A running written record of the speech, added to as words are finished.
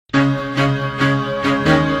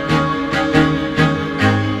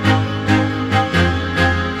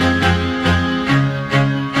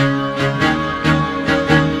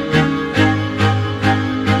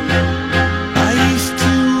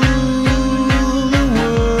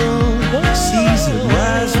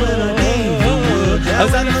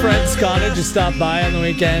Scottish just stopped by on the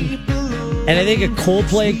weekend, and I think a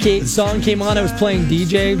Coldplay song came on. I was playing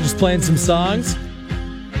DJ, just playing some songs,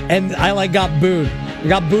 and I got booed. I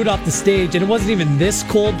got booed off the stage, and it wasn't even this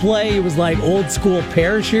Coldplay. It was like old school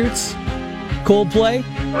Parachutes Coldplay.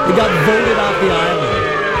 It got voted off the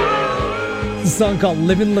island. It's a song called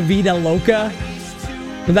Livin' La Vida Loca.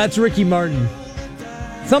 And that's Ricky Martin.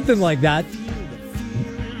 Something like that.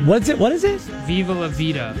 What is it? Viva La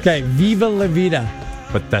Vida. Okay, Viva La Vida.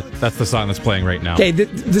 But that's the song that's playing right now. Okay,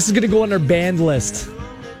 this is going to go on our band list.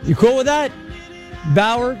 You cool with that?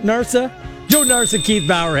 Bauer, Narsa? Joe Narsa, Keith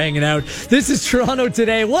Bauer hanging out. This is Toronto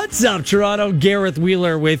Today. What's up, Toronto? Gareth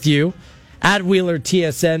Wheeler with you. At Wheeler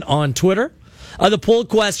TSN on Twitter. The poll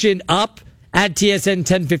question up at TSN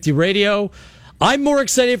 1050 Radio. I'm more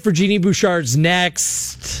excited for Genie Bouchard's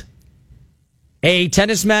next... A,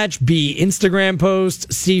 tennis match. B, Instagram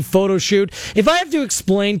post. C, photo shoot. If I have to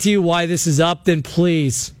explain to you why this is up, then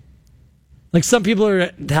please. Like, some people are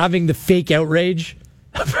having the fake outrage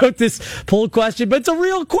about this poll question, but it's a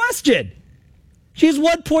real question. She has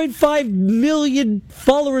 1.5 million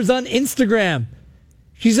followers on Instagram.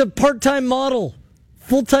 She's a part-time model,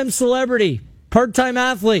 full-time celebrity, part-time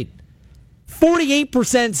athlete.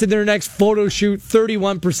 48% say their next photo shoot,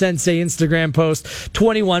 31% say Instagram post,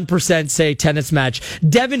 21% say tennis match.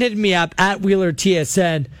 Devin hit me up at Wheeler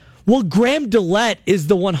TSN. Well, Graham Dillette is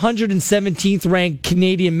the 117th ranked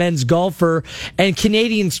Canadian men's golfer, and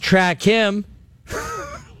Canadians track him.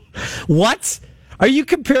 What? Are you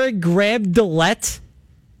comparing Graham Dillette?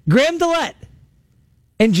 Graham Dillette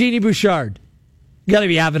and Genie Bouchard. You got to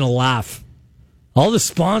be having a laugh. All the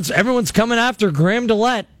sponsors, everyone's coming after Graham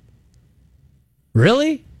Dillette.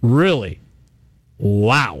 Really? Really?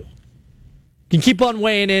 Wow. You can keep on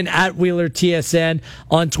weighing in at Wheeler TSN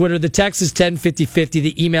on Twitter. The text is 105050.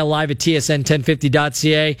 The email live at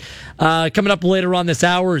tsn1050.ca. Coming up later on this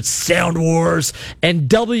hour, it's Sound Wars and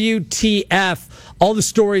WTF. All the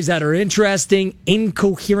stories that are interesting,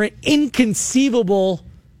 incoherent, inconceivable.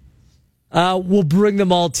 We'll bring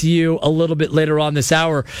them all to you a little bit later on this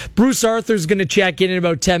hour. Bruce Arthur's going to check in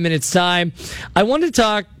about 10 minutes' time. I want to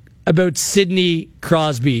talk about Sidney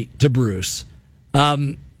Crosby to Bruce.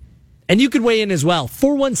 And you can weigh in as well.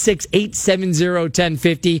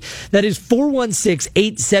 416-870-1050. That is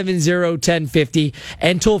 416-870-1050.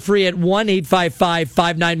 And toll free at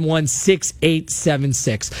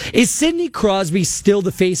 1-855-591-6876. Is Sidney Crosby still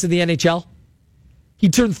the face of the NHL? He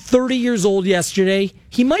turned 30 years old yesterday.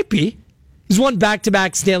 He might be. He's won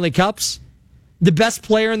back-to-back Stanley Cups. The best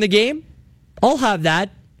player in the game? I'll have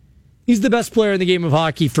that. He's the best player in the game of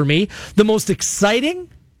hockey for me. The most exciting?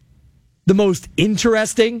 The most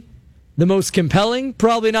interesting? The most compelling?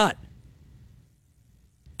 Probably not.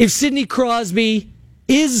 If Sidney Crosby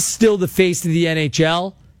is still the face of the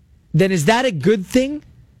NHL, then is that a good thing?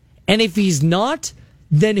 And if he's not,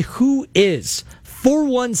 then who is?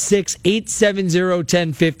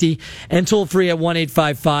 416-870-1050 and toll free at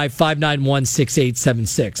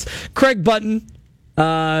 1-855-591-6876. Craig Button,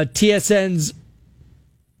 TSN's,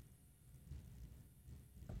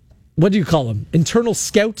 what do you call him? Internal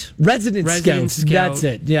scout? Resident scout. That's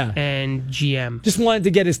it, yeah. And GM. Just wanted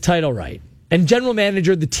to get his title right. And general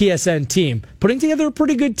manager of the TSN team. Putting together a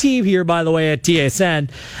pretty good team here, by the way, at TSN.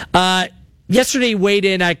 Yesterday he weighed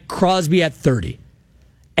in at Crosby at 30.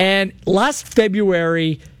 And last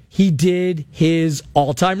February, he did his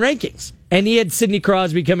all-time rankings. And he had Sidney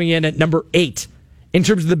Crosby coming in at number 8 in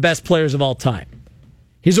terms of the best players of all time.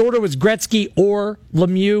 His order was Gretzky, Orr,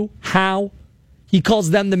 Lemieux, Howe. He calls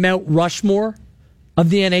them the Mount Rushmore of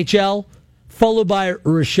the NHL, followed by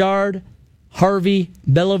Richard, Harvey,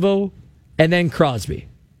 Beliveau, and then Crosby.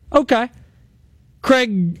 Okay.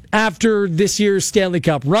 Craig, after this year's Stanley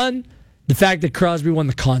Cup run, the fact that Crosby won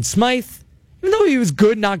the Conn Smythe, even though he was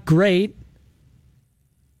good, not great,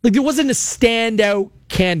 like there wasn't a standout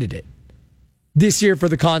candidate this year for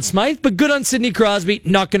the Conn Smythe, but good on Sidney Crosby.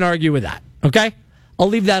 Not going to argue with that. Okay? I'll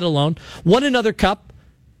leave that alone. Won another cup.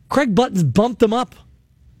 Craig Button's bumped him up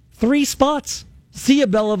 3 spots. See ya,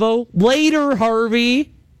 Beliveau. Later,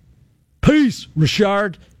 Harvey. Peace,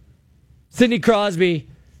 Richard. Sidney Crosby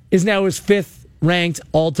is now his 5th ranked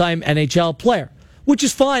all-time NHL player, which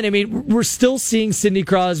is fine. I mean, we're still seeing Sidney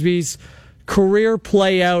Crosby's career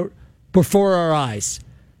play out before our eyes.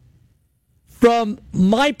 From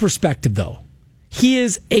my perspective, though, he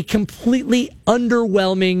is a completely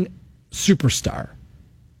underwhelming superstar.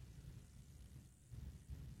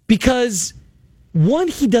 Because, 1,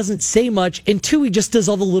 he doesn't say much, and 2, he just does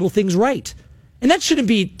all the little things right. And that shouldn't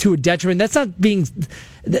be to a detriment. That's not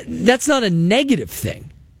a negative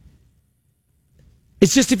thing.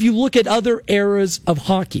 It's just if you look at other eras of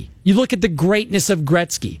hockey, you look at the greatness of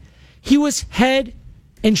Gretzky, he was head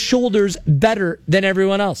and shoulders better than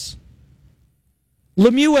everyone else.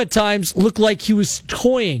 Lemieux at times looked like he was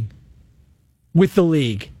toying with the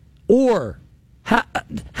league. Or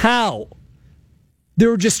how? They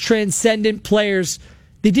were just transcendent players.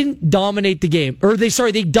 They didn't dominate the game.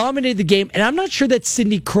 They dominated the game, and I'm not sure that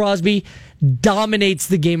Sidney Crosby dominates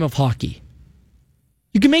the game of hockey.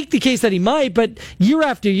 You can make the case that he might, but year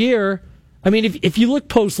after year, I mean, if you look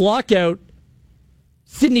post-lockout,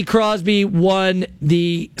 Sidney Crosby won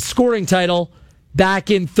the scoring title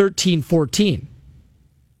back in 13-14.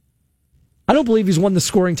 I don't believe he's won the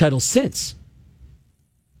scoring title since.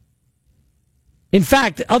 In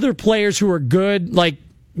fact, other players who are good, like,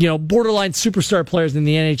 borderline superstar players in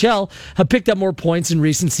the NHL, have picked up more points in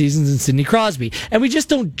recent seasons than Sidney Crosby. And we just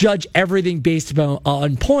don't judge everything based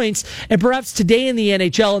on points. And perhaps today in the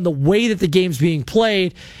NHL and the way that the game's being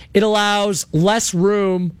played, it allows less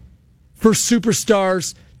room for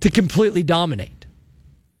superstars to completely dominate.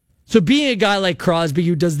 So being a guy like Crosby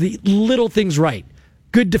who does the little things right,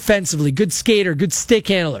 good defensively, good skater, good stick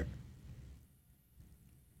handler,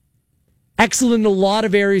 excellent in a lot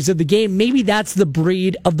of areas of the game, maybe that's the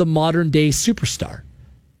breed of the modern day superstar,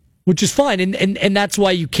 which is fine. And that's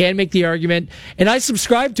why you can make the argument, and I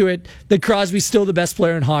subscribe to it, that Crosby's still the best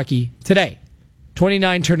player in hockey today,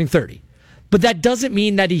 29 turning 30. But that doesn't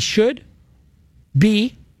mean that he should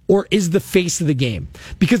be or is the face of the game.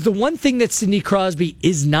 Because the one thing that Sidney Crosby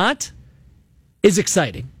is not is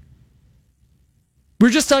exciting. We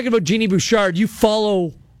were just talking about Jeannie Bouchard. You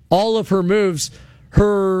follow all of her moves.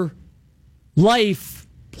 Her life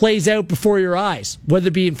plays out before your eyes, whether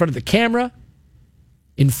it be in front of the camera,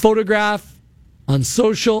 in photograph, on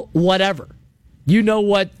social, whatever. You know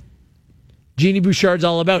what Jeannie Bouchard's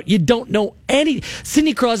all about. You don't know any.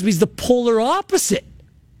 Sidney Crosby's the polar opposite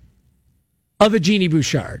of a Jeannie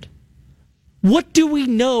Bouchard. What do we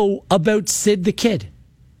know about Sid the Kid?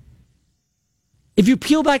 If you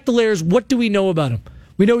peel back the layers, what do we know about him?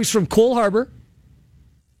 We know he's from Cole Harbour.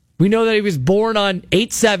 We know that he was born on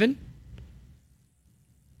 8/7.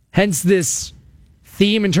 Hence this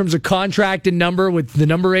theme in terms of contract and number with the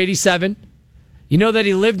number 87. You know that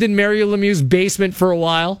he lived in Mario Lemieux's basement for a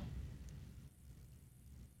while.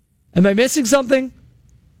 Am I missing something?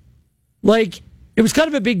 Like, it was kind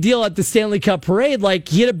of a big deal at the Stanley Cup parade. Like,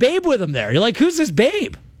 he had a babe with him there. You're like, who's this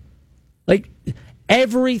babe? Like,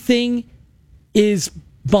 everything is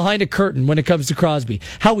behind a curtain when it comes to Crosby.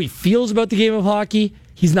 How he feels about the game of hockey.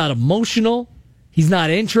 He's not emotional. He's not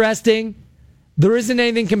interesting. There isn't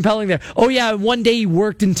anything compelling there. Oh, yeah, one day he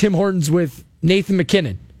worked in Tim Hortons with Nathan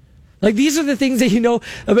McKinnon. Like, these are the things that you know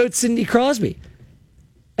about Sidney Crosby.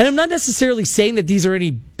 And I'm not necessarily saying that these are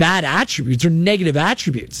any bad attributes or negative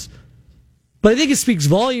attributes. But I think it speaks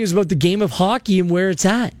volumes about the game of hockey and where it's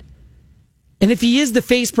at. And if he is the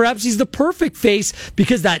face, perhaps he's the perfect face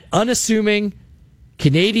because that unassuming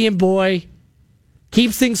Canadian boy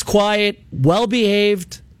keeps things quiet,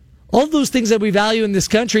 well-behaved, all of those things that we value in this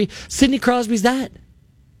country. Sidney Crosby's that.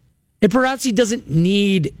 And perhaps he doesn't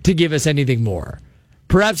need to give us anything more.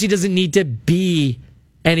 Perhaps he doesn't need to be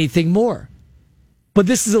anything more. But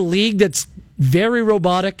this is a league that's very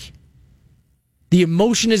robotic. The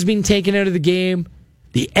emotion has been taken out of the game.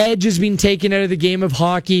 The edge has been taken out of the game of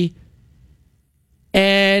hockey.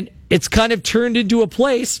 And it's kind of turned into a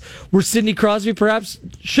place where Sidney Crosby perhaps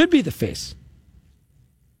should be the face.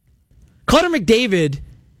 Connor McDavid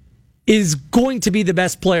is going to be the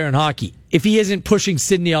best player in hockey if he isn't pushing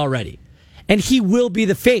Sidney already. And he will be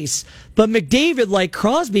the face. But McDavid, like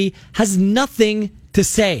Crosby, has nothing to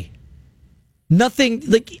say. Nothing,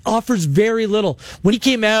 like, offers very little. When he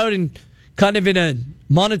came out and kind of in a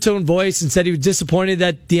monotone voice and said he was disappointed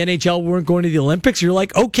that the NHL weren't going to the Olympics, you're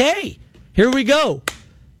like, okay, here we go.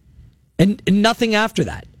 And nothing after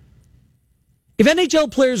that. If NHL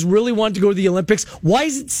players really wanted to go to the Olympics, why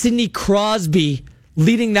is it Sidney Crosby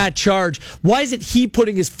leading that charge? Why is it he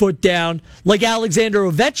putting his foot down like Alexander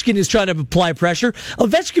Ovechkin is trying to apply pressure?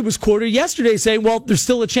 Ovechkin was quoted yesterday saying, well, there's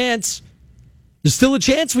still a chance. There's still a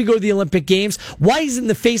chance we go to the Olympic Games. Why isn't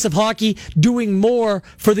the face of hockey doing more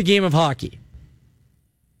for the game of hockey?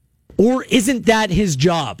 Or isn't that his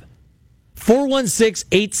job?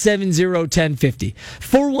 416-870-1050.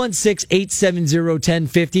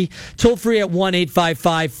 416-870-1050. Toll free at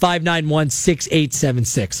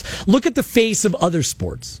 1-855-591-6876. Look at the face of other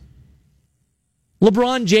sports.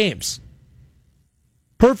 LeBron James.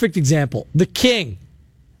 Perfect example. The king.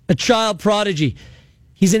 A child prodigy.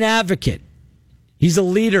 He's an advocate. He's a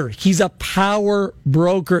leader. He's a power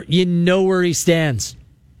broker. You know where he stands.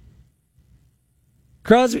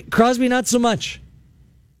 Crosby not so much.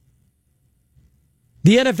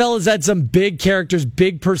 The NFL has had some big characters,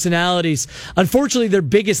 big personalities. Unfortunately, their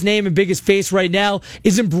biggest name and biggest face right now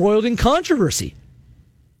is embroiled in controversy.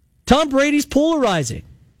 Tom Brady's polarizing.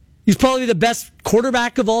 He's probably the best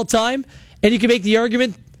quarterback of all time, and you can make the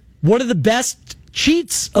argument one of the best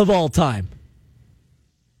cheats of all time.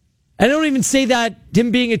 I don't even say that him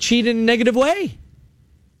being a cheat in a negative way,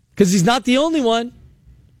 because he's not the only one.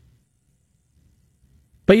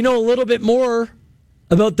 But you know a little bit more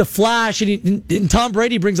about the flash, and Tom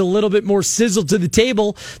Brady brings a little bit more sizzle to the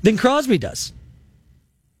table than Crosby does,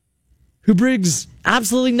 who brings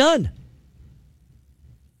absolutely none.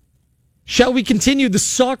 Shall we continue? The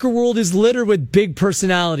soccer world is littered with big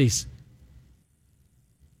personalities.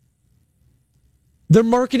 They're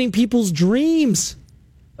marketing people's dreams.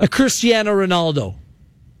 A Cristiano Ronaldo,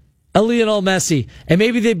 a Lionel Messi, and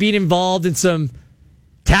maybe they've been involved in some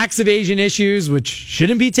tax evasion issues, which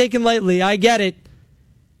shouldn't be taken lightly. I get it.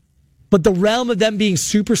 But the realm of them being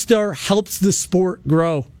superstar helps the sport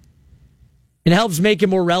grow and helps make it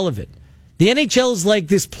more relevant. The NHL is like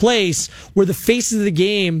this place where the faces of the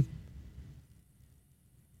game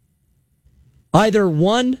either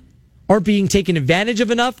one, aren't being taken advantage of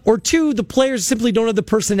enough, or two, the players simply don't have the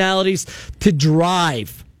personalities to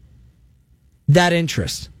drive that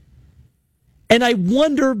interest. And I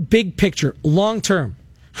wonder, big picture, long term,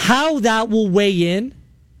 how that will weigh in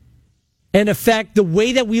and affect the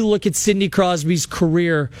way that we look at Sidney Crosby's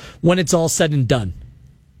career when it's all said and done.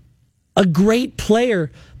 A great player,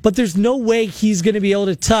 but there's no way he's going to be able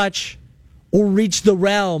to touch or reach the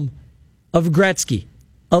realm of Gretzky,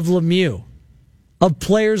 of Lemieux, of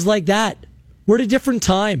players like that. We're at a different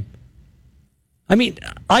time. I mean,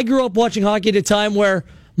 I grew up watching hockey at a time where,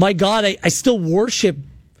 my God, I still worship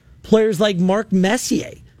players like Mark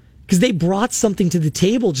Messier because they brought something to the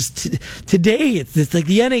table. Just today, it's like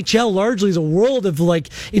the NHL largely is a world of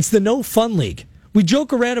it's the no fun league. We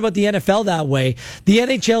joke around about the NFL that way. The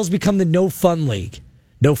NHL has become the no fun league.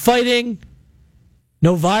 No fighting,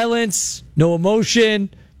 no violence, no emotion,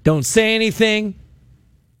 don't say anything.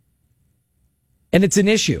 And it's an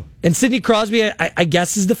issue. And Sidney Crosby, I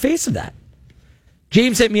guess, is the face of that.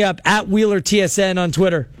 James hit me up at WheelerTSN on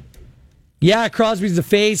Twitter. Yeah, Crosby's the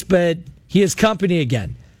face, but he has company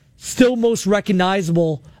again. Still most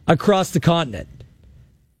recognizable across the continent.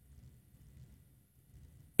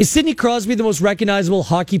 Is Sidney Crosby the most recognizable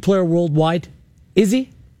hockey player worldwide? Is he?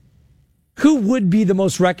 Who would be the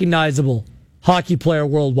most recognizable hockey player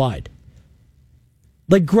worldwide?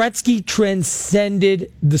 Like Gretzky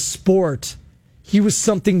transcended the sport. He was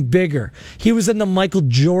something bigger. He was in the Michael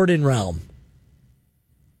Jordan realm.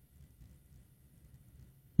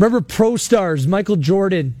 Remember pro stars, Michael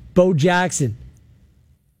Jordan, Bo Jackson,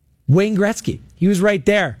 Wayne Gretzky. He was right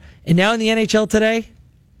there. And now in the NHL today,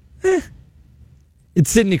 it's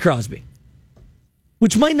Sidney Crosby.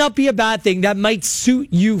 Which might not be a bad thing. That might suit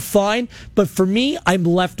you fine. But for me, I'm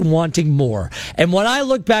left wanting more. And when I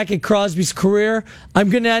look back at Crosby's career, I'm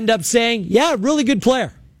going to end up saying, yeah, really good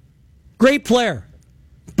player. Great player.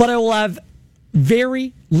 But I will have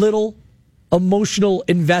very little emotional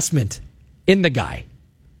investment in the guy.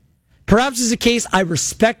 Perhaps it's a case I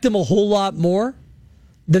respect him a whole lot more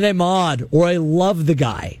than I'm odd or I love the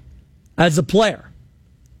guy as a player.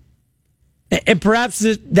 And perhaps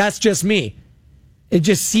that's just me. It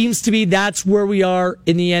just seems to be that's where we are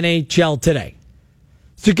in the NHL today.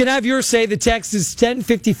 So you can have your say. The text is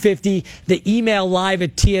 105050. The email live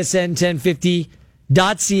at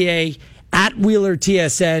tsn1050.ca. At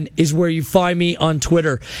WheelerTSN is where you find me on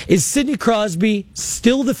Twitter. Is Sidney Crosby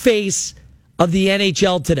still the face of the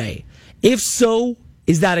NHL today? If so,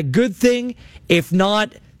 is that a good thing? If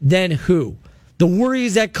not, then who? The worry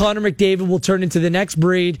is that Connor McDavid will turn into the next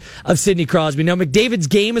breed of Sidney Crosby. Now, McDavid's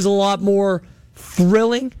game is a lot more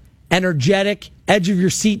thrilling, energetic,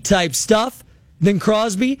 edge-of-your-seat type stuff than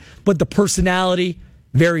Crosby, but the personality,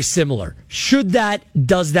 very similar.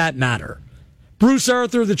 Does that matter? Bruce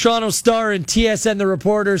Arthur, the Toronto Star, and TSN, the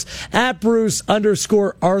reporters, at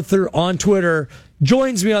Bruce_Arthur on Twitter,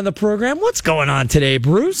 joins me on the program. What's going on today,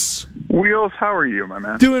 Bruce? Wheels, how are you, my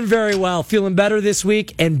man? Doing very well. Feeling better this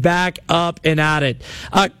week and back up and at it.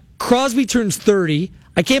 Crosby turns 30.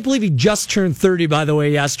 I can't believe he just turned 30, by the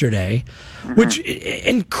way, yesterday.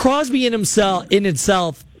 And Crosby in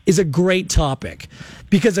itself is a great topic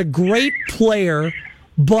because a great player,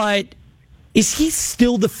 but is he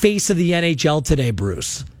still the face of the NHL today,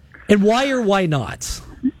 Bruce? And why or why not?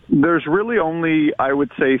 There's really only, I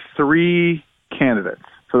would say, 3 candidates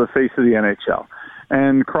for the face of the NHL.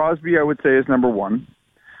 And Crosby, I would say, is number 1.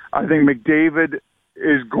 I think McDavid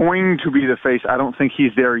is going to be the face. I don't think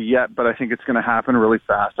he's there yet, but I think it's going to happen really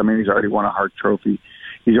fast. I mean, he's already won a Hart Trophy.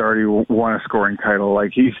 He's already won a scoring title.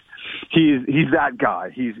 Like he's that guy.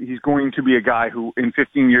 He's going to be a guy who in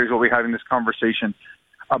 15 years will be having this conversation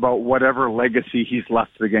about whatever legacy he's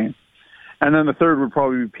left to the game. And then the third would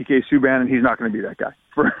probably be PK Subban, and he's not going to be that guy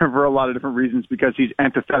for a lot of different reasons because he's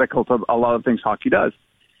antithetical to a lot of things hockey does.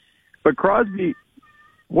 But Crosby,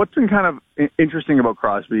 what's been kind of interesting about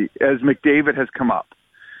Crosby as McDavid has come up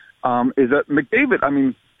is that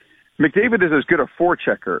McDavid is as good a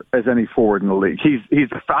forechecker as any forward in the league. He's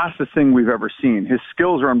the fastest thing we've ever seen. His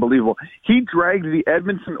skills are unbelievable. He dragged the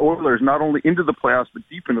Edmonton Oilers not only into the playoffs but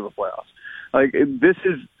deep into the playoffs. Like this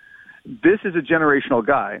is a generational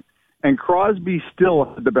guy, and Crosby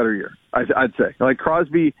still had the better year. I'd say like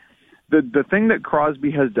Crosby, the thing that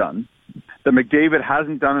Crosby has done that McDavid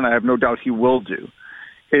hasn't done, and I have no doubt he will do,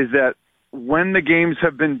 is that when the games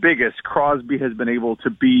have been biggest, Crosby has been able to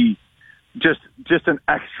be just an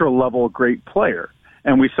extra level great player.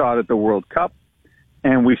 And we saw it at the World Cup,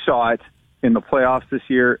 and we saw it in the playoffs this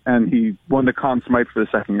year, and he won the Conn Smythe for the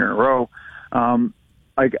second year in a row.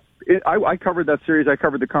 I covered that series. I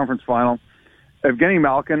covered the conference final. Evgeny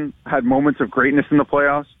Malkin had moments of greatness in the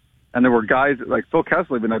playoffs, and there were guys like Phil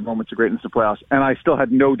Kessel even had moments of greatness in the playoffs, and I still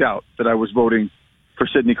had no doubt that I was voting for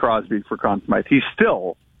Sidney Crosby for Conn Smythe. He's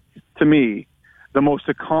still, to me, the most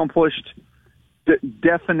accomplished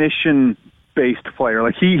definition-based player.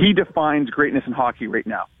 Like he defines greatness in hockey right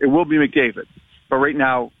now. It will be McDavid, but right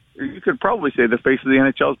now you could probably say the face of the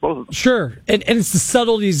NHL is both of them. Sure, and it's the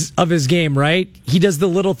subtleties of his game, right? He does the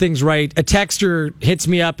little things right. A texter hits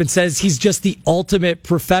me up and says he's just the ultimate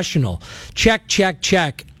professional. Check, check,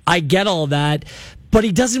 check. I get all that, but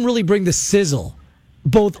he doesn't really bring the sizzle,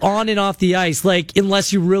 both on and off the ice, like,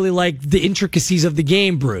 unless you really like the intricacies of the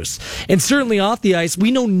game, Bruce. And certainly off the ice,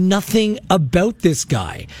 we know nothing about this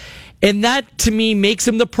guy. And that, to me, makes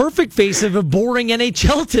him the perfect face of a boring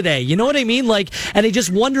NHL today. You know what I mean? Like, and I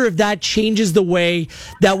just wonder if that changes the way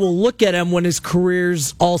that we'll look at him when his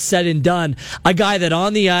career's all said and done. A guy that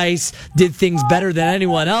on the ice did things better than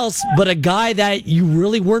anyone else, but a guy that you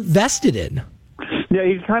really weren't vested in. Yeah,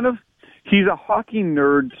 he's a hockey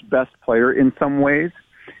nerd's best player in some ways.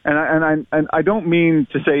 And I don't mean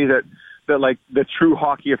to say that like the true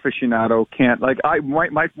hockey aficionado can't, like, one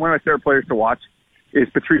of my favorite players to watch is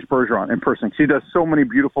Patrice Bergeron in person. He does so many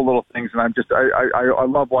beautiful little things, and I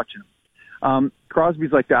love watching him.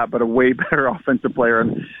 Crosby's like that, but a way better offensive player.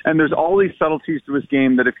 And there's all these subtleties to his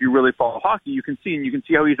game that if you really follow hockey, you can see, and you can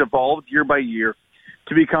see how he's evolved year by year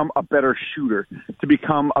to become a better shooter, to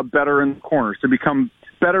become a better in the corners, to become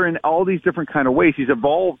better in all these different kind of ways. He's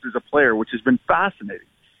evolved as a player, which has been fascinating.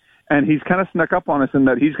 And he's kind of snuck up on us in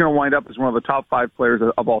that he's going to wind up as one of the top 5 players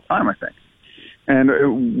of all time, I think.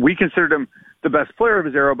 And we considered him the best player of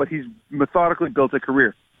his era, but he's methodically built a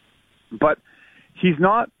career. But he's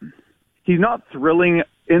not thrilling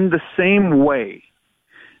in the same way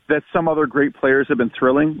that some other great players have been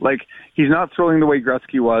thrilling. Like, he's not thrilling the way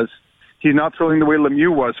Gretzky was. He's not thrilling the way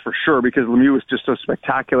Lemieux was, for sure, because Lemieux was just so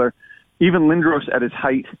spectacular. Even Lindros at his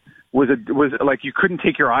height was like you couldn't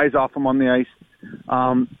take your eyes off him on the ice.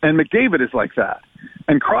 And McDavid is like that.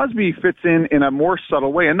 And Crosby fits in a more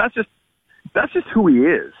subtle way, and that's just who he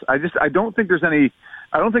is. I don't think there's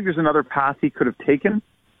another path he could have taken,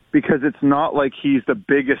 because it's not like he's the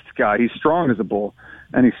biggest guy. He's strong as a bull,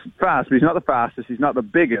 and he's fast, but he's not the fastest. He's not the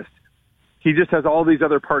biggest. He just has all these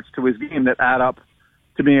other parts to his game that add up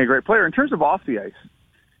to being a great player. In terms of off the ice,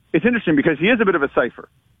 it's interesting because he is a bit of a cipher.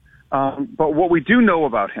 But what we do know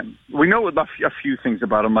about him, we know a few things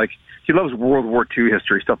about him, like he loves World War II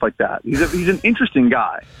history, stuff like that. He's an interesting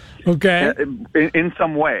guy. Okay. In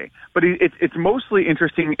some way. But it's mostly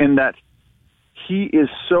interesting in that he is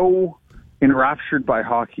so enraptured by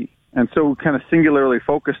hockey and so kind of singularly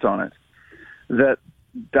focused on it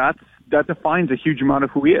that defines a huge amount of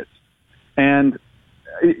who he is. And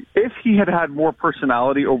if he had had more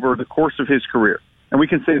personality over the course of his career, and we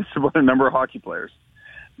can say this about a number of hockey players,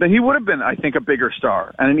 then he would have been, I think, a bigger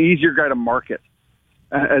star and an easier guy to market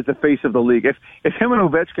as the face of the league. If him and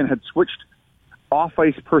Ovechkin had switched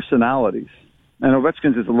off-ice personalities, and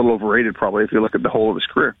Ovechkin's is a little overrated probably if you look at the whole of his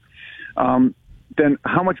career, then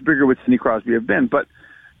how much bigger would Sidney Crosby have been? But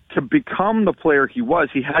to become the player he was,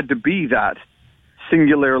 he had to be that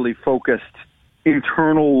singularly focused,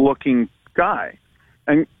 internal-looking guy.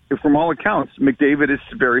 And from all accounts, McDavid is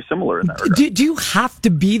very similar in that regard. Do you have to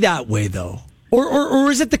be that way, though? Or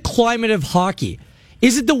is it the climate of hockey?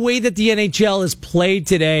 Is it the way that the NHL is played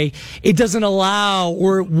today? It doesn't allow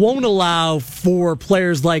or it won't allow for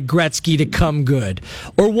players like Gretzky to come good,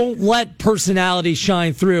 or won't let personality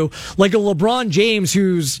shine through, like a LeBron James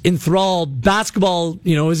who's enthralled. Basketball,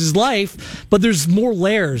 is his life, but there's more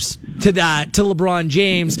layers to LeBron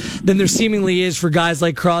James than there seemingly is for guys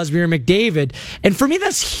like Crosby or McDavid. And for me,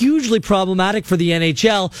 that's hugely problematic for the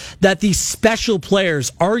NHL, that these special players,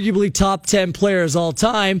 arguably top 10 players all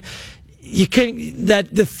time, that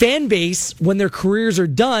the fan base, when their careers are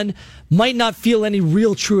done, might not feel any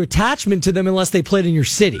real true attachment to them unless they played in your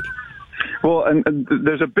city. Well, and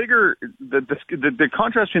there's a bigger the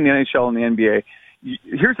contrast between the NHL and the NBA.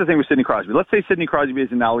 Here's the thing with Sidney Crosby. Let's say Sidney Crosby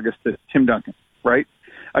is analogous to Tim Duncan, right?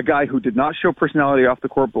 A guy who did not show personality off the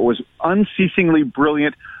court, but was unceasingly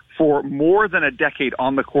brilliant for more than a decade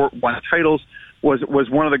on the court, won titles, was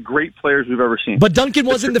one of the great players we've ever seen. But Duncan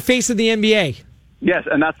wasn't the face of the NBA. Yes,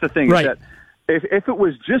 and that's the thing. Right. Is that if it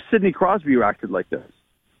was just Sidney Crosby who acted like this,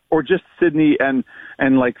 or just Sidney and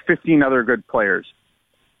like 15 other good players,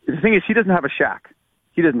 the thing is he doesn't have a Shaq.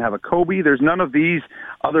 He doesn't have a Kobe. There's none of these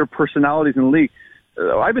other personalities in the league.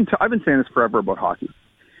 I've been saying this forever about hockey,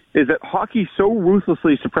 is that hockey so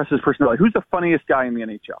ruthlessly suppresses personality. Who's the funniest guy in the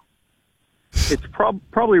NHL? It's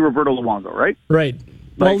probably Roberto Luongo, right? Right.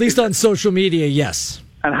 Well, at least on social media, yes.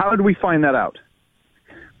 And how did we find that out?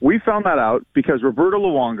 We found that out because Roberto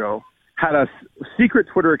Luongo had a secret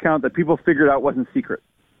Twitter account that people figured out wasn't secret.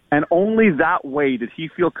 And only that way did he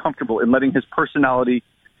feel comfortable in letting his personality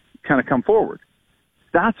kind of come forward.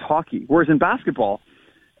 That's hockey. Whereas in basketball,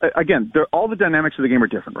 again, all the dynamics of the game are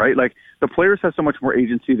different, right? Like the players have so much more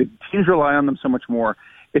agency. The teams rely on them so much more.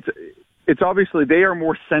 It's obviously they are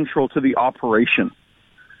more central to the operation.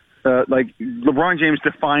 Like LeBron James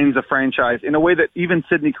defines a franchise in a way that even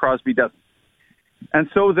Sidney Crosby doesn't. And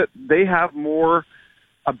so that they have more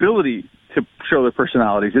ability to show their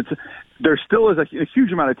personalities. There still is a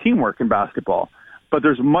huge amount of teamwork in basketball, but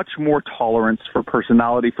there's much more tolerance for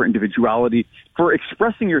personality, for individuality, for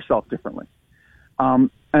expressing yourself differently.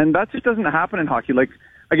 And that just doesn't happen in hockey. Like,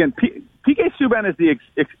 again, PK Subban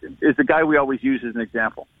is the guy we always use as an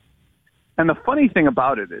example. And the funny thing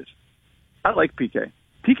about it is, I like PK.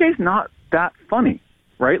 PK's not that funny,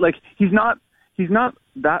 right? Like, he's not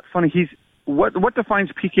that funny. What defines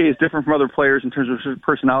PK is different from other players in terms of his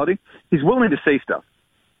personality. He's willing to say stuff.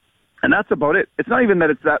 And that's about it. It's not even that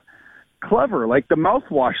it's that clever. Like the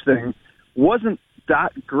mouthwash thing wasn't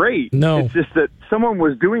that great. No. It's just that someone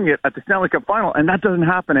was doing it at the Stanley Cup final, and that doesn't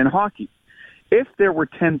happen in hockey. If there were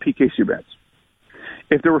 10 PK Subbans,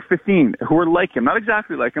 if there were 15 who were like him, not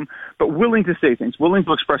exactly like him, but willing to say things, willing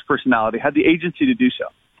to express personality, had the agency to do so,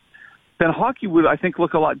 then hockey would, I think,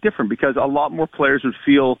 look a lot different because a lot more players would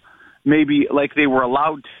feel maybe like they were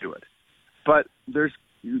allowed to do it. But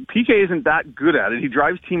PK isn't that good at it. He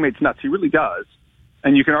drives teammates nuts. He really does.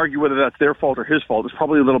 And you can argue whether that's their fault or his fault. It's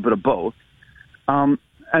probably a little bit of both.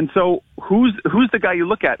 And so who's the guy you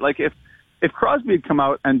look at? Like if Crosby had come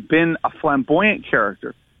out and been a flamboyant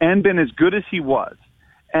character and been as good as he was,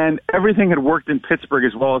 and everything had worked in Pittsburgh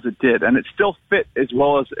as well as it did, and it still fit as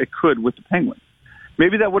well as it could with the Penguins,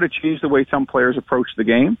 maybe that would have changed the way some players approach the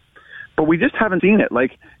game. But we just haven't seen it.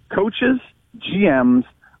 Like coaches, GMs,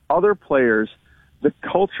 other players, the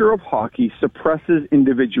culture of hockey suppresses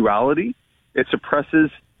individuality. It suppresses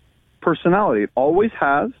personality. It always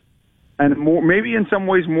has, and more, maybe in some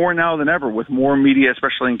ways more now than ever with more media,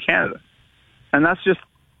 especially in Canada. And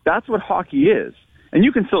that's what hockey is. And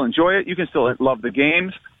you can still enjoy it. You can still love the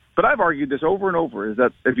games. But I've argued this over and over, is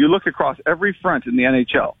that if you look across every front in the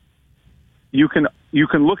NHL, you can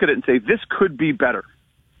look at it and say, this could be better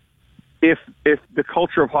if the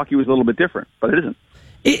culture of hockey was a little bit different, but it isn't.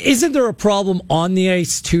 Isn't there a problem on the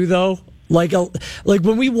ice too, though? Like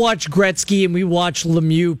when we watch Gretzky and we watch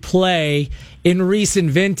Lemieux play in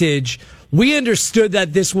recent vintage, we understood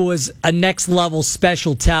that this was a next level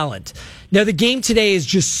special talent. Now the game today is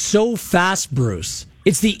just so fast, Bruce.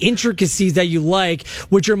 It's the intricacies that you like,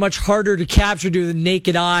 which are much harder to capture to the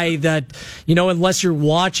naked eye that, unless you're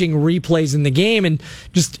watching replays in the game and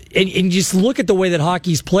just look at the way that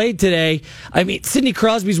hockey's played today. I mean, Sidney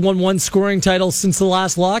Crosby's won one scoring title since the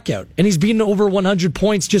last lockout, and he's beaten over 100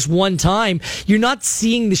 points just one time. You're not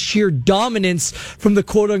seeing the sheer dominance from the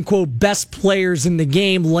quote unquote best players in the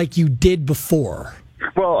game like you did before.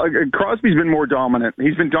 Well, Crosby's been more dominant.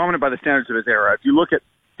 He's been dominant by the standards of his era. If you look at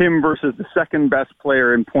him versus the second best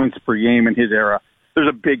player in points per game in his era, there's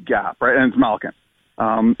a big gap, right? And it's Malkin.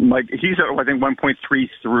 He's at, I think, 1.3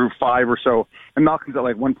 through 5 or so, and Malkin's at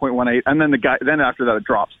like 1.18, and then after that it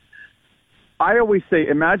drops. I always say,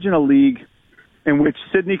 imagine a league in which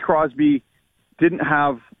Sidney Crosby didn't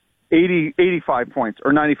have 85 points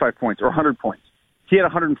or 95 points or 100 points. He had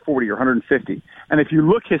 140 or 150. And if you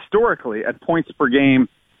look historically at points per game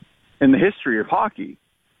in the history of hockey,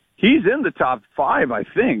 he's in the top 5, I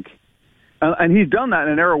think. And he's done that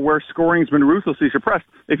in an era where scoring's been ruthlessly suppressed.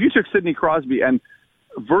 If you took Sidney Crosby and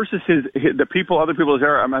versus other people of his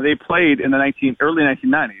era, I mean, they played in the early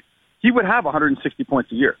 1990s, he would have 160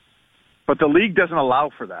 points a year. But the league doesn't allow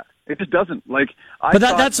for that. It just doesn't.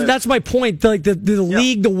 That's my point. Like the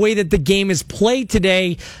league, the way that the game is played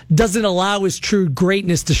today, doesn't allow his true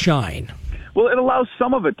greatness to shine. Well, it allows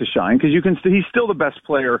some of it to shine because he's still the best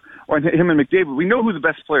player, or him and McDavid. We know who the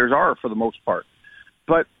best players are for the most part,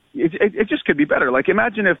 but it just could be better. Like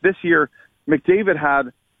imagine if this year McDavid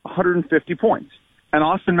had 150 points and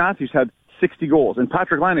Austin Matthews had 60 goals and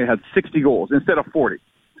Patrick Laine had 60 goals instead of 40.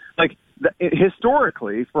 Like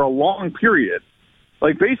historically, for a long period,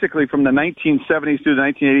 like basically from the 1970s through the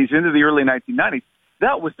 1980s into the early 1990s,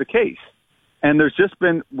 that was the case. And there's just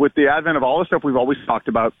been, with the advent of all the stuff we've always talked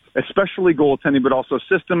about, especially goaltending, but also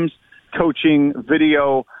systems, coaching,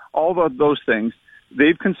 video, all of those things,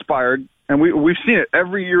 they've conspired, and we've seen it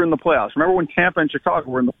every year in the playoffs. Remember when Tampa and Chicago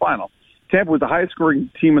were in the final? Tampa was the highest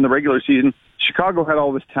scoring team in the regular season. Chicago had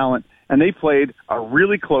all this talent, and they played a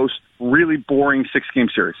really close, really boring 6-game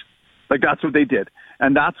series. Like, that's what they did.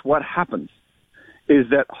 And that's what happens, is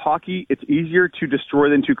that hockey, it's easier to destroy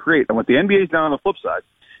than to create. And what the NBA has done on the flip side,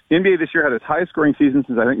 the NBA this year had its highest scoring season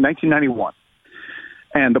since, I think, 1991.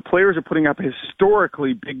 And the players are putting up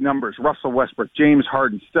historically big numbers. Russell Westbrook, James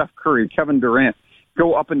Harden, Steph Curry, Kevin Durant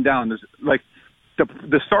go up and down. There's like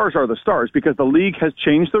the stars are the stars because the league has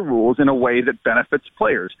changed the rules in a way that benefits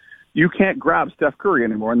players. You can't grab Steph Curry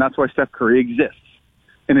anymore, and that's why Steph Curry exists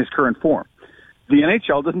in his current form. The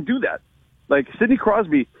NHL doesn't do that. Like Sidney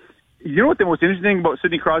Crosby, you know what the most interesting thing about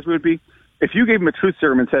Sidney Crosby would be? If you gave him a truth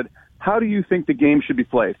serum and said, how do you think the game should be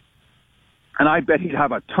played? And I bet he'd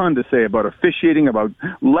have a ton to say about officiating, about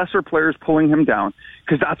lesser players pulling him down,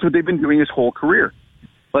 because that's what they've been doing his whole career.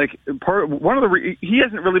 Like he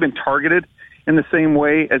hasn't really been targeted in the same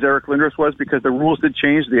way as Eric Lindros was because the rules did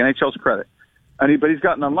change to the NHL's credit. But he's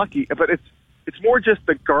gotten unlucky. But it's more just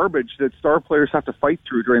the garbage that star players have to fight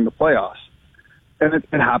through during the playoffs. And it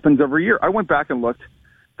happens every year. I went back and looked.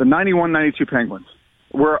 The 91-92 Penguins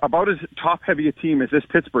were about as top-heavy a team as this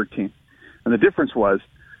Pittsburgh team. And the difference was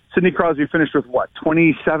Sidney Crosby finished with,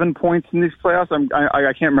 27 points in these playoffs?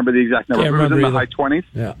 I can't remember the exact number. It was in the high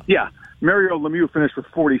 20s. Yeah. Mario Lemieux finished with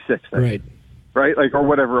 46. Right? Like, or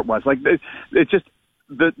whatever it was. Like, it's just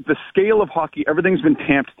the scale of hockey, everything's been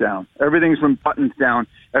tamped down. Everything's been buttoned down.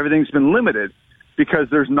 Everything's been limited because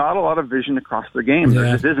there's not a lot of vision across the game.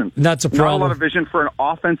 There just isn't. That's a problem. Not a lot of vision for an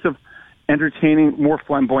offensive, entertaining, more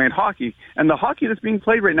flamboyant hockey. And the hockey that's being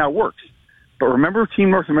played right now works. But remember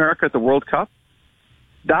Team North America at the World Cup?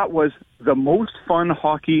 That was the most fun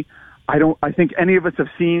hockey I think any of us have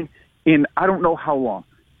seen in I don't know how long.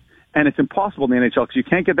 And it's impossible in the NHL because you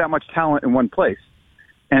can't get that much talent in one place.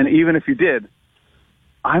 And even if you did,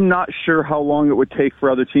 I'm not sure how long it would take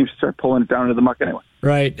for other teams to start pulling it down into the muck anyway.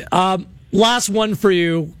 Right. Last one for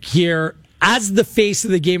you here. As the face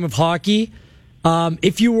of the game of hockey,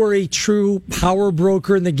 if you were a true power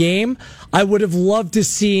broker in the game, I would have loved to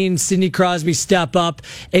seen Sidney Crosby step up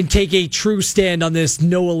and take a true stand on this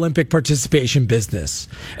no Olympic participation business.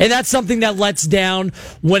 And that's something that lets down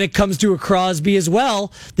when it comes to a Crosby as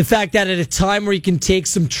well. The fact that at a time where he can take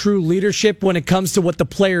some true leadership when it comes to what the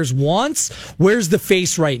players wants, where's the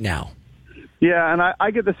face right now? Yeah, and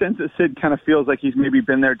I get the sense that Sid kind of feels like he's maybe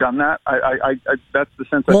been there, done that. I that's the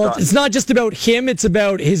sense I got. Well, it's not just about him. It's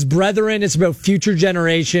about his brethren. It's about future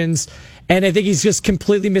generations. And I think he's just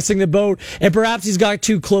completely missing the boat. And perhaps he's got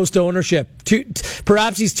too close to ownership.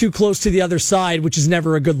 Perhaps he's too close to the other side, which is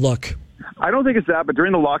never a good look. I don't think it's that, but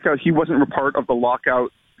during the lockout, he wasn't a part of the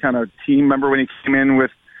lockout kind of team. Remember when he came in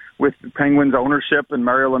with Penguins ownership and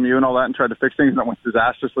Mario Lemieux and all that and tried to fix things and that went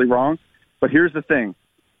disastrously wrong? But here's the thing.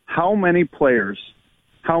 How many players,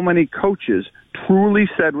 how many coaches truly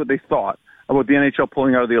said what they thought about the NHL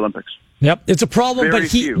pulling out of the Olympics? Yep, it's a problem. Very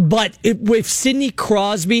few. If Sidney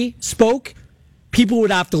Crosby spoke, people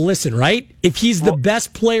would have to listen, right? If he's the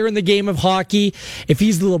best player in the game of hockey, if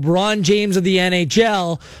he's the LeBron James of the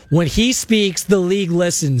NHL, when he speaks, the league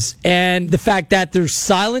listens. And the fact that there's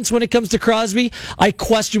silence when it comes to Crosby, I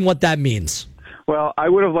question what that means. Well, I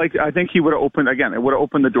think he would have opened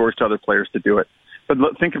the doors to other players to do it. But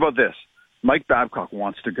think about this. Mike Babcock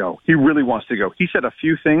wants to go. He really wants to go. He said a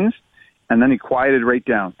few things, and then he quieted right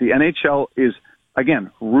down. The NHL is, again,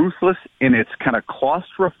 ruthless in its kind of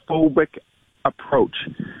claustrophobic approach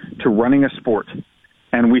to running a sport,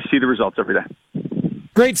 and we see the results every day.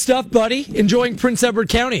 Great stuff, buddy. Enjoying Prince Edward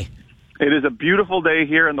County. It is a beautiful day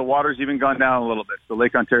here, and the water's even gone down a little bit, so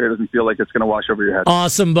Lake Ontario doesn't feel like it's going to wash over your head.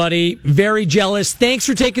 Awesome, buddy. Very jealous. Thanks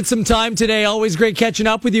for taking some time today. Always great catching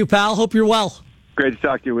up with you, pal. Hope you're well. Great to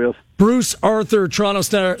talk to you, Wheels. Bruce Arthur,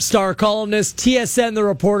 Toronto Star columnist, TSN The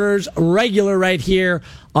Reporters, regular right here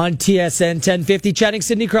on TSN 1050, chatting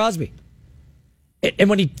Sidney Crosby.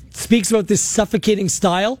 And when he speaks about this suffocating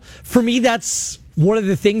style, for me, that's one of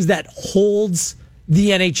the things that holds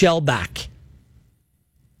the NHL back.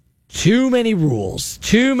 Too many rules,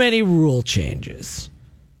 too many rule changes.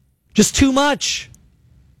 Just too much.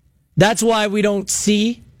 That's why we don't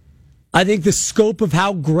see, I think, the scope of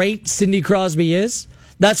how great Sidney Crosby is.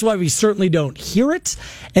 That's why we certainly don't hear it.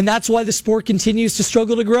 And that's why the sport continues to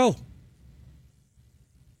struggle to grow.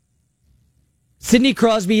 Sidney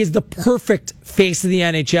Crosby is the perfect face of the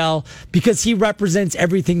NHL because he represents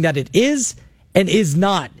everything that it is and is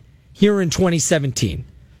not here in 2017.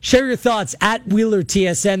 Share your thoughts at Wheeler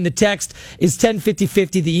TSN. The text is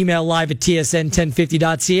 105050. The email live at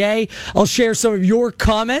tsn1050.ca. I'll share some of your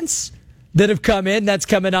comments that have come in. That's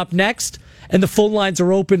coming up next. And the phone lines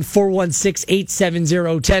are open,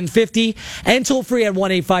 416-870-1050. And toll free at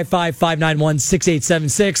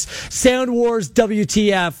 1-855-591-6876. Sound Wars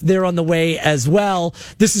WTF, they're on the way as well.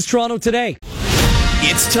 This is Toronto Today.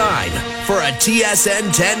 It's time for a TSN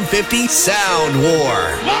 1050 Sound War.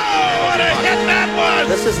 Whoa, what a hit that was!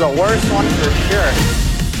 This is the worst one for sure.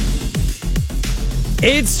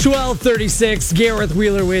 It's 12:36. Gareth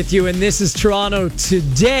Wheeler with you, and this is Toronto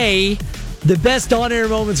Today. The best on-air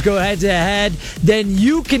moments go head-to-head. Then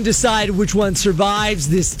you can decide which one survives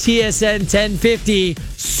this TSN 1050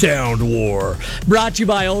 Sound War. Brought to you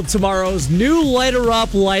by Old Tomorrow's new Lighter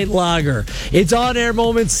Up Light Lager. It's on-air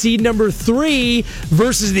moments seed number 3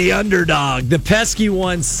 versus the underdog, the pesky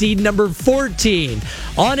one, seed number 14.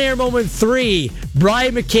 On-air moment 3,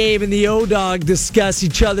 Brian McCabe and the O-Dog discuss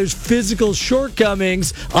each other's physical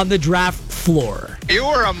shortcomings on the draft floor. You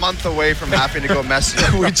were a month away from having to go messy.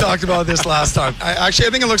 We talked about this last time. I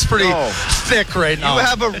think it looks pretty thick right now. You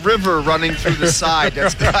have a river running through the side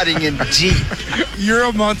that's cutting in deep. You're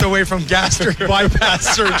a month away from gastric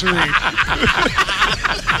bypass surgery.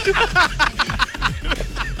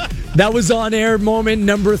 That was on-air moment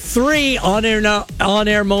number 3.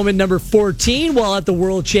 On-air moment number 14. While at the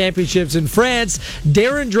World Championships in France,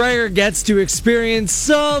 Darren Dreger gets to experience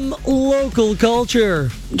some local culture.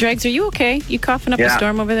 Dregs, are you okay? You coughing up a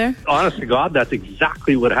storm over there? Honest to God, that's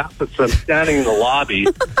exactly what happened. So I'm standing in the lobby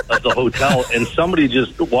of the hotel, and somebody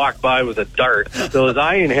just walked by with a dart. So as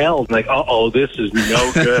I inhaled, I'm like, this is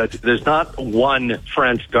no good. There's not one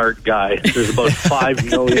French dart guy. There's about 5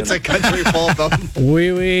 million. It's a country full of them.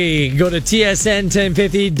 Oui. Go to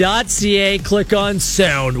tsn1050.ca, click on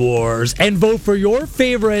Sound Wars, and vote for your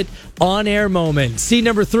favorite on-air moment. Seed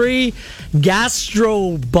number 3,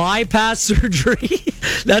 gastro bypass surgery.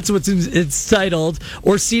 That's what it's titled.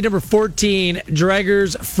 Or seed number 14,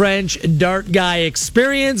 Dreger's French dart guy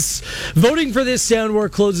experience. Voting for this Sound War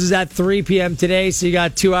closes at 3 p.m. today, so you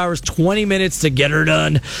got 2 hours, 20 minutes to get her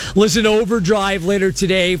done. Listen to Overdrive later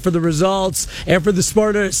today for the results and for the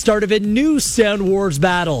start of a new Sound Wars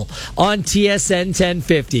battle on TSN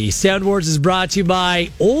 1050. Sound Wars is brought to you by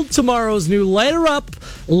Old Tomorrow's new Lighter Up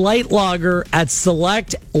Light Lager at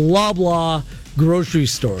select Loblaw grocery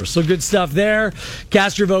stores. So good stuff there.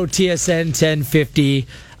 Cast your vote,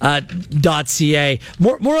 tsn1050.ca.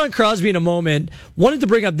 More on Crosby in a moment. Wanted to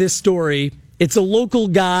bring up this story. It's a local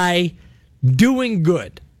guy doing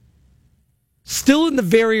good. Still in the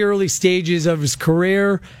very early stages of his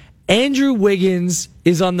career. Andrew Wiggins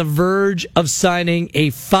is on the verge of signing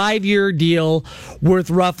a 5-year deal worth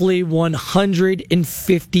roughly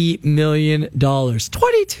 $150 million.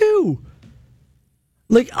 22.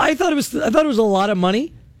 I thought it was a lot of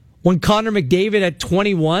money when Connor McDavid at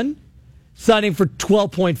 21 signing for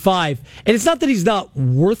 12.5. And it's not that he's not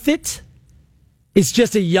worth it. It's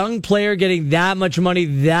just a young player getting that much money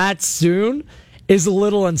that soon is a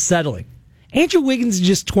little unsettling. Andrew Wiggins is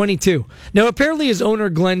just 22. Now, apparently his owner,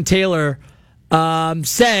 Glenn Taylor,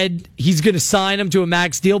 said he's going to sign him to a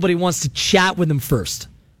max deal, but he wants to chat with him first.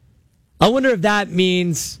 I wonder if that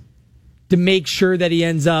means to make sure that he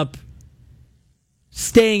ends up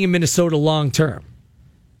staying in Minnesota long term.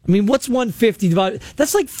 I mean, what's 150 divided?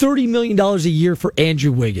 That's like $30 million a year for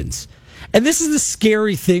Andrew Wiggins. And this is the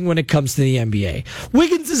scary thing when it comes to the NBA.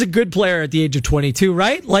 Wiggins is a good player at the age of 22,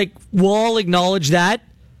 right? We'll all acknowledge that.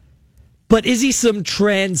 But is he some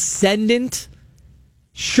transcendent,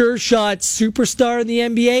 sure-shot superstar in the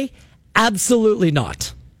NBA? Absolutely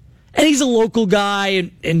not. And he's a local guy,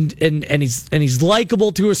 and he's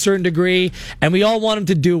likable to a certain degree, and we all want him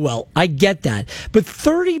to do well. I get that. But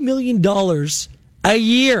 $30 million a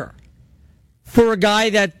year for a guy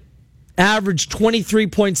that averaged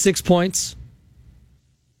 23.6 points,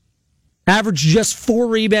 averaged just 4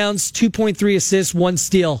 rebounds, 2.3 assists, 1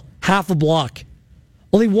 steal, half a block.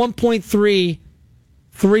 Only 1.3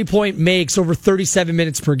 3-point makes over 37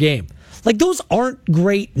 minutes per game. Like, those aren't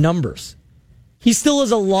great numbers. He still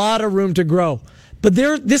has a lot of room to grow. But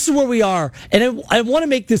this is where we are. And I want to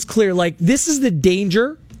make this clear. Like, this is the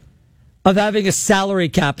danger of having a salary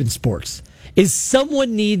cap in sports, is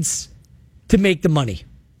someone needs to make the money.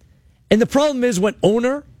 And the problem is when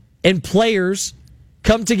owner and players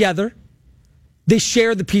come together, they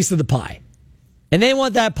share the piece of the pie. And they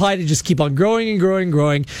want that pie to just keep on growing and growing and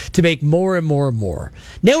growing to make more and more and more.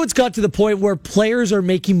 Now it's got to the point where players are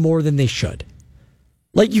making more than they should.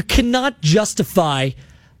 Like, you cannot justify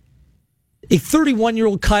a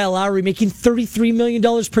 31-year-old Kyle Lowry making $33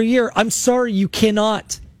 million per year. I'm sorry, you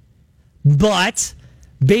cannot. But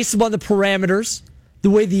based upon the parameters, the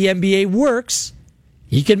way the NBA works,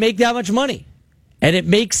 he can make that much money. And it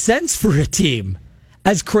makes sense for a team,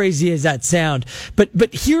 as crazy as that sound. But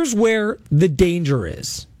here's where the danger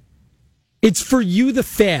is. It's for you, the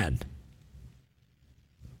fan.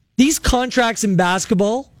 These contracts in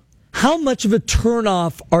basketball, how much of a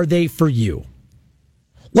turnoff are they for you?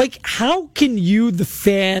 Like, how can you, the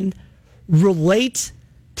fan, relate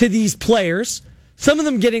to these players? Some of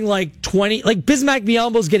them getting like 20, like Bismack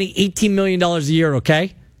Biyombo's getting $18 million a year,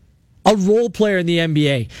 okay? A role player in the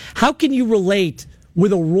NBA. How can you relate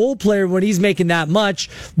with a role player when he's making that much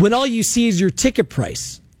when all you see is your ticket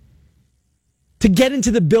price? To get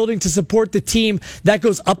into the building to support the team that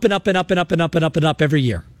goes up and up and up and up and up and up and up every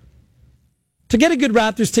year. To get a good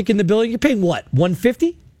Raptors ticket in the building, you're paying what,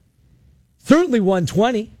 $150? Certainly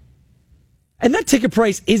 $120. And that ticket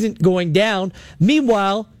price isn't going down.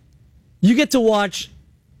 Meanwhile, you get to watch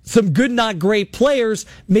some good, not great players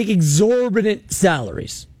make exorbitant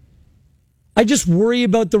salaries. I just worry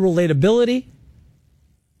about the relatability.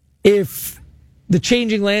 If the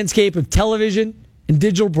changing landscape of television and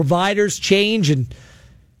digital providers change and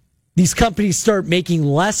these companies start making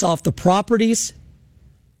less off the properties,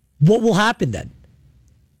 what will happen then?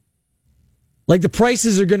 Like, the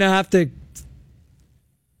prices are going to have to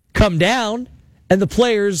come down and the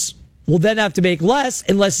players will then have to make less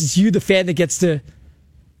unless it's you, the fan, that gets to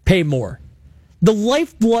pay more. The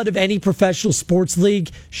lifeblood of any professional sports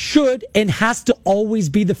league should and has to always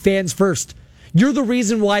be the fans first. You're the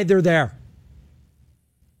reason why they're there.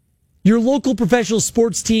 Your local professional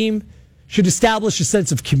sports team should establish a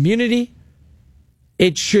sense of community.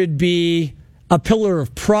 It should be a pillar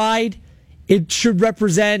of pride. It should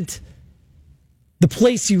represent the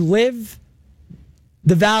place you live,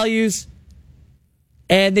 the values,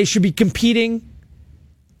 and they should be competing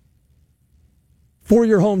for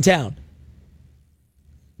your hometown.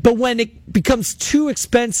 But when it becomes too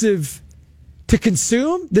expensive to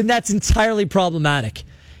consume, then that's entirely problematic.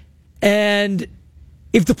 And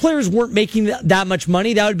if the players weren't making that much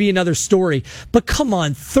money, that would be another story. But come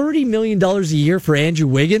on, $30 million a year for Andrew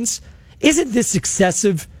Wiggins? Isn't this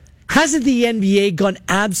excessive? Hasn't the NBA gone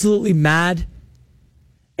absolutely mad?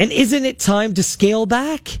 And isn't it time to scale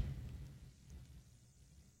back?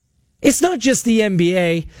 It's not just the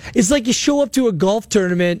NBA. It's like you show up to a golf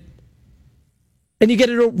tournament and you get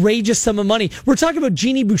an outrageous sum of money. We're talking about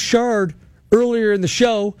Jeannie Bouchard earlier in the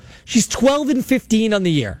show. She's 12-15 on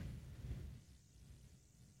the year.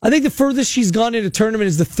 I think the furthest she's gone in a tournament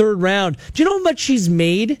is the third round. Do you know how much she's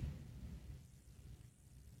made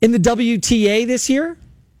in the WTA this year?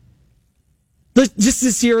 Just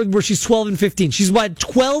this year where she's 12-15. She's had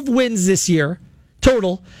 12 wins this year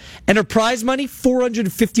total, and her prize money,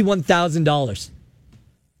 $451,000.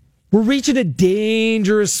 We're reaching a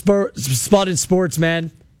dangerous spot in sports,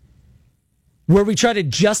 man, where we try to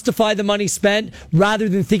justify the money spent rather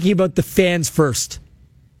than thinking about the fans first.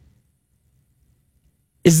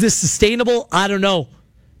 Is this sustainable? I don't know.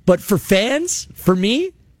 But for fans, for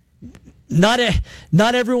me, not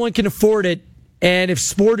everyone can afford it. And if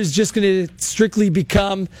sport is just going to strictly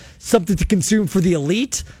become something to consume for the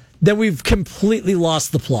elite, then we've completely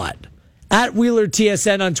lost the plot. At Wheeler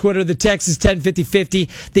TSN on Twitter, the text is 105050.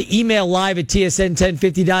 The email live at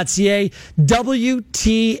tsn1050.ca.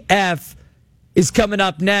 WTF is coming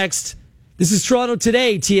up next. This is Toronto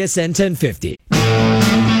Today, TSN 1050.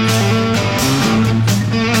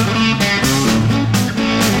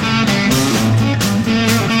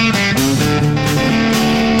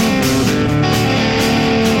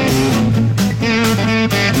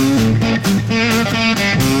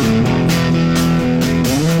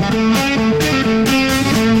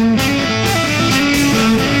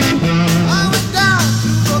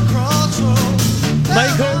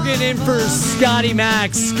 Scotty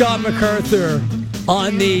Max, Scott MacArthur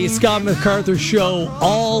on the Scott MacArthur Show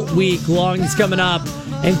all week long. He's coming up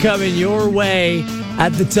and coming your way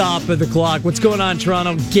at the top of the clock. What's going on,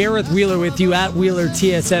 Toronto? Gareth Wheeler with you at Wheeler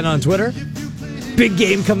TSN on Twitter. Big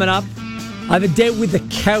game coming up. I have a date with the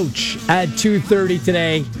couch at 2:30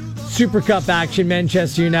 today. Super Cup action,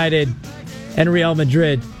 Manchester United and Real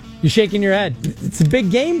Madrid. You're shaking your head. It's a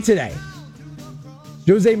big game today.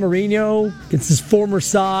 Jose Mourinho gets his former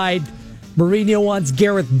side. Mourinho wants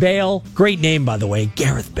Gareth Bale. Great name, by the way,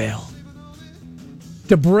 Gareth Bale.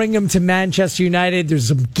 To bring him to Manchester United. There's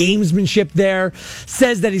some gamesmanship there.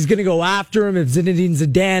 Says that he's going to go after him if Zinedine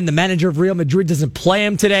Zidane, the manager of Real Madrid, doesn't play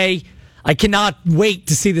him today. I cannot wait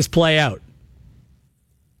to see this play out.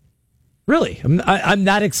 Really, I'm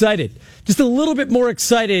that excited. Just a little bit more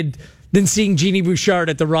excited than seeing Genie Bouchard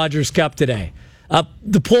at the Rogers Cup today.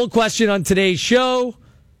 The poll question on today's show,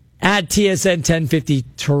 at TSN 1050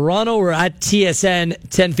 Toronto or at TSN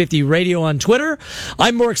 1050 Radio on Twitter.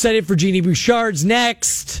 I'm more excited for Genie Bouchard's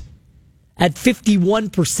next. At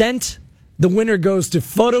 51%, the winner goes to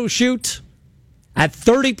photo shoot. At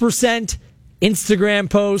 30%, Instagram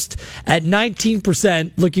post. At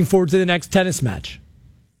 19%, looking forward to the next tennis match.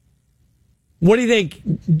 What do you think?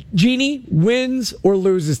 Jeannie wins or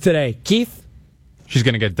loses today? Keith? She's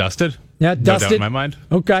going to get dusted. Yeah, dusted. No doubt in my mind.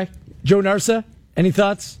 Okay. Joe Narsa, any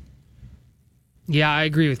thoughts? Yeah, I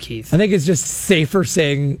agree with Keith. I think it's just safer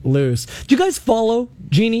saying lose. Do you guys follow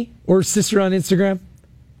Jeannie or sister on Instagram?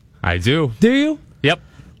 I do. Do you? Yep.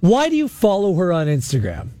 Why do you follow her on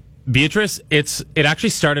Instagram? Beatrice, it actually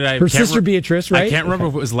started. Her sister Beatrice, right? I can't remember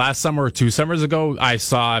if it was last summer or 2 summers ago. I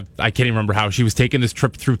can't even remember how she was taking this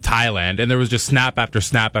trip through Thailand, and there was just snap after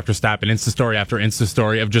snap after snap and Insta story after Insta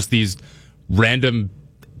story of just these random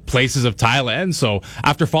places of Thailand. So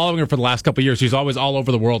after following her for the last couple of years, she's always all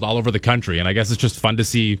over the world, all over the country, and I guess it's just fun to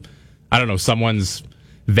see, I don't know, someone's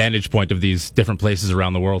vantage point of these different places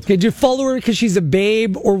around the world. Okay, do you follow her because she's a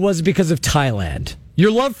babe, or was it because of Thailand?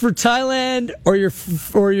 Your love for Thailand or your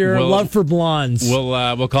love for blondes?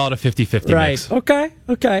 We'll call it a 50-50 right. mix.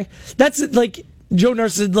 Okay. That's like Joe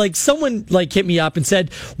Narsa, like someone like hit me up and said,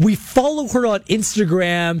 we follow her on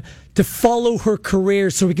Instagram to follow her career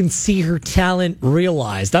so we can see her talent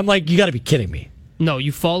realized. I'm like, you got to be kidding me. No,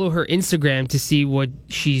 you follow her Instagram to see what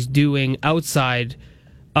she's doing outside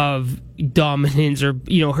of dominance or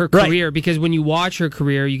her career, right. Because when you watch her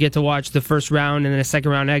career, you get to watch the first round and then a second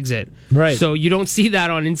round exit. Right. So you don't see that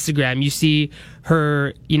on Instagram. You see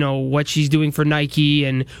her, what she's doing for Nike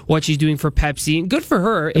and what she's doing for Pepsi. And good for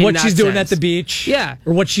her. And what she's doing at the beach. Yeah.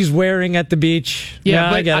 Or what she's wearing at the beach. Yeah,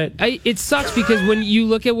 I get it. It sucks because when you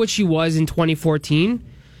look at what she was in 2014,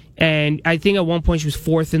 and I think at one point she was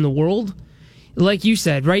 4th in the world. Like you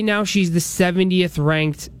said, right now she's the 70th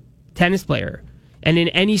ranked tennis player. And in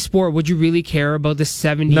any sport, would you really care about the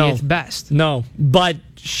 70th best? No, but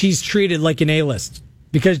she's treated like an A-list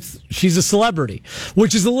because she's a celebrity,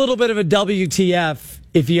 which is a little bit of a WTF,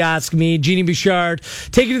 if you ask me. Genie Bouchard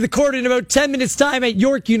taking to the court in about 10 minutes' time at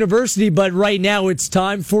York University, but right now it's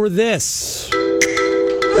time for this.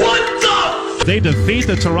 What the? They defeat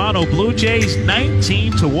the Toronto Blue Jays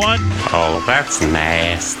 19-1. Oh, that's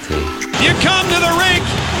nasty. You come to the rink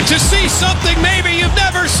to see something maybe you've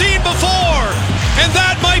never seen before. And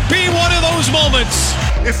that might be one of those moments.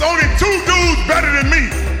 It's only 2 dudes better than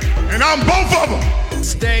me, and I'm both of them.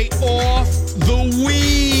 Stay off the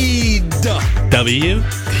weed.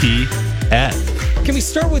 WTF. Can we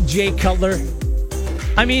start with Jay Cutler?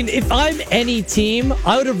 I mean, if I'm any team,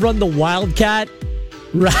 I would have run the Wildcat,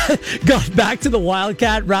 gone back to the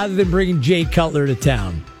Wildcat rather than bringing Jay Cutler to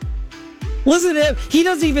town. Listen to him. He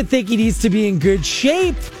doesn't even think he needs to be in good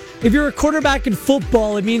shape. If you're a quarterback in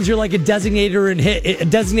football, it means you're like a designated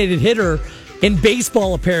hitter in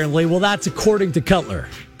baseball, apparently. Well, that's according to Cutler.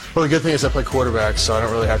 Well, the good thing is I play quarterback, so I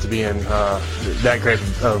don't really have to be in that great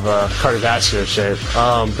of cardiovascular shape.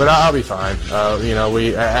 But I'll be fine.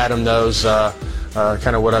 Adam knows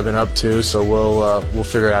kind of what I've been up to, so we'll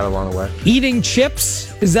figure it out along the way. Eating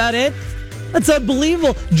chips? Is that it? That's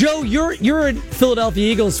unbelievable. Joe, you're a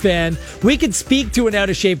Philadelphia Eagles fan. We could speak to an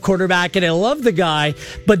out-of-shape quarterback, and I love the guy,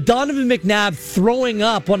 but Donovan McNabb throwing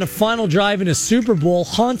up on a final drive in a Super Bowl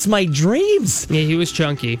haunts my dreams. Yeah, he was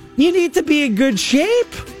chunky. You need to be in good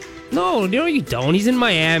shape. No, you don't. He's in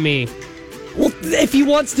Miami. Well, if he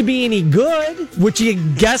wants to be any good, which you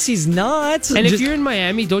guess he's not. And if you're in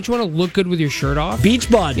Miami, don't you want to look good with your shirt off?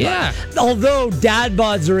 Beach bod. Yeah. Although dad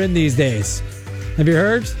bods are in these days. Have you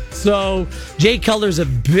heard? So, Jay Cutler's a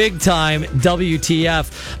big-time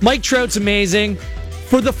WTF. Mike Trout's amazing.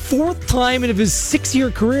 For the 4th time in his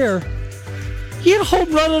 6-year career, he had a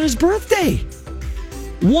home run on his birthday.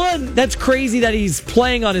 One, that's crazy that he's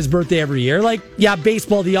playing on his birthday every year. Like, yeah,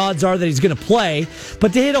 baseball, the odds are that he's going to play.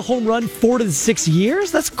 But to hit a home run 4 to 6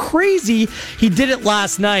 years, that's crazy. He did it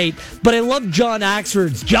last night. But I love John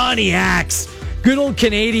Axford's Johnny Axe. Good old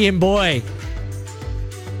Canadian boy.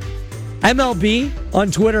 MLB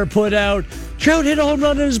on Twitter put out, Trout hit a home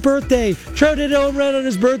run on his birthday. Trout hit a home run on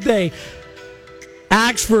his birthday.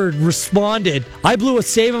 Axford responded, I blew a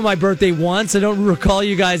save on my birthday once. I don't recall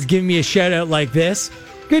you guys giving me a shout out like this.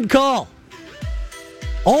 Good call.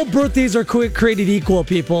 All birthdays are created equal,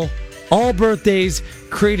 people. All birthdays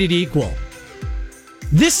created equal.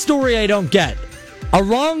 This story I don't get. A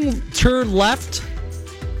wrong turn left.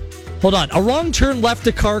 Hold on. A wrong turn left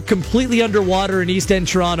a car completely underwater in East End,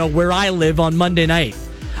 Toronto, where I live, on Monday night.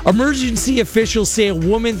 Emergency officials say a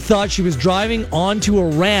woman thought she was driving onto a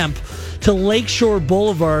ramp to Lakeshore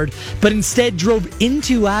Boulevard, but instead drove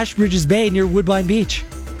into Ashbridges Bay near Woodbine Beach.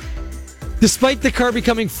 Despite the car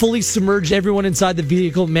becoming fully submerged, everyone inside the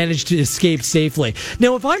vehicle managed to escape safely.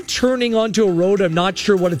 Now, if I'm turning onto a road I'm not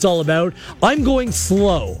sure what it's all about, I'm going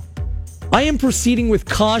slow. I am proceeding with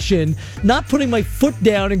caution, not putting my foot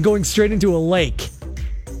down and going straight into a lake.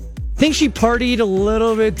 Think she partied a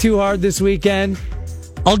little bit too hard this weekend?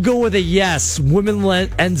 I'll go with a yes. Woman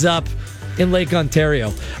ends up in Lake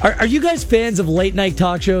Ontario. Are you guys fans of late night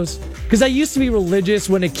talk shows? Because I used to be religious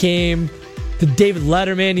when it came to David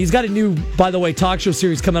Letterman. He's got a new, by the way, talk show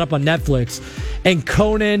series coming up on Netflix. And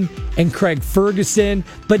Conan and Craig Ferguson.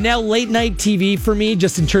 But now late night TV for me,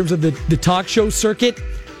 just in terms of the talk show circuit,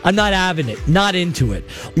 I'm not having it. Not into it.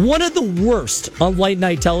 One of the worst on late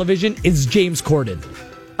night television is James Corden.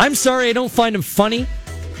 I'm sorry, I don't find him funny.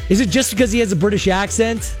 Is it just because he has a British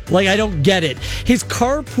accent? Like, I don't get it. His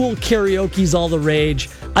carpool karaoke's all the rage.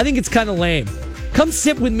 I think it's kind of lame. Come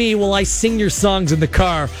sit with me while I sing your songs in the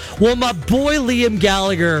car. Well, my boy Liam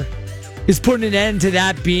Gallagher is putting an end to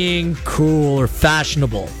that being cool or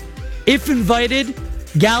fashionable. If invited,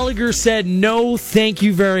 Gallagher said no, thank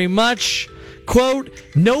you very much. Quote,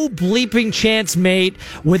 no bleeping chance, mate,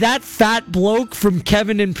 with that fat bloke from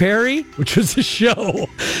Kevin and Perry, which was a show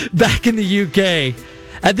back in the UK.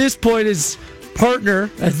 At this point, his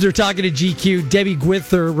partner, as they're talking to GQ, Debbie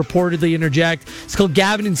Gwither, reportedly interject, it's called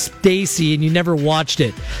Gavin and Stacey, and you never watched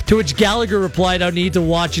it. To which Gallagher replied, I need to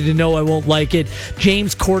watch it to know I won't like it.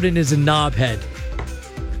 James Corden is a knobhead.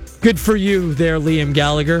 Good for you there, Liam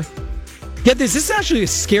Gallagher. Get this is actually a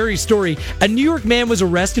scary story. A New York man was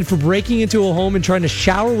arrested for breaking into a home and trying to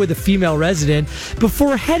shower with a female resident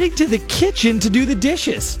before heading to the kitchen to do the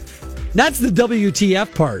dishes. That's the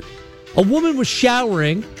WTF part. A woman was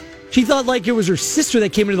showering. She thought like it was her sister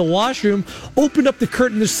that came into the washroom, opened up the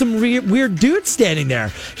curtain. There's some weird dude standing there.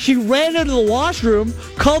 She ran out of the washroom,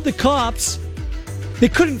 called the cops. They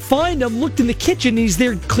couldn't find him, looked in the kitchen, and he's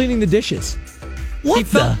there cleaning the dishes. What he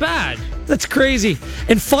felt bad. That's crazy.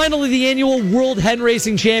 And finally, the annual World Hen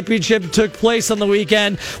Racing Championship took place on the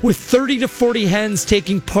weekend with 30 to 40 hens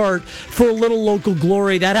taking part for a little local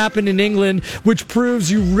glory. That happened in England, which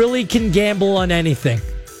proves you really can gamble on anything.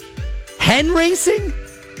 Hen racing?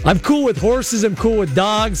 I'm cool with horses, I'm cool with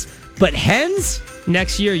dogs, but hens?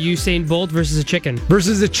 Next year, Usain Bolt versus a chicken.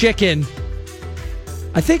 Versus a chicken.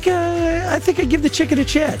 I think I'd give the chicken a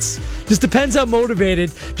chance. Just depends how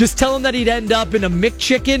motivated. Just tell him that he'd end up in a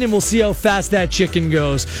McChicken, and we'll see how fast that chicken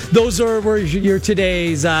goes. Those are your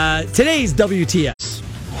today's WTS.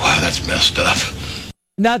 Wow, that's messed up.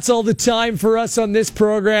 And that's all the time for us on this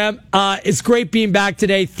program. It's great being back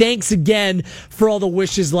today. Thanks again for all the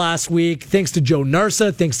wishes last week. Thanks to Joe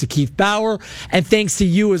Narsa. Thanks to Keith Bauer. And thanks to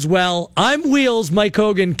you as well. I'm Wheels, Mike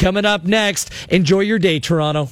Hogan, coming up next. Enjoy your day, Toronto.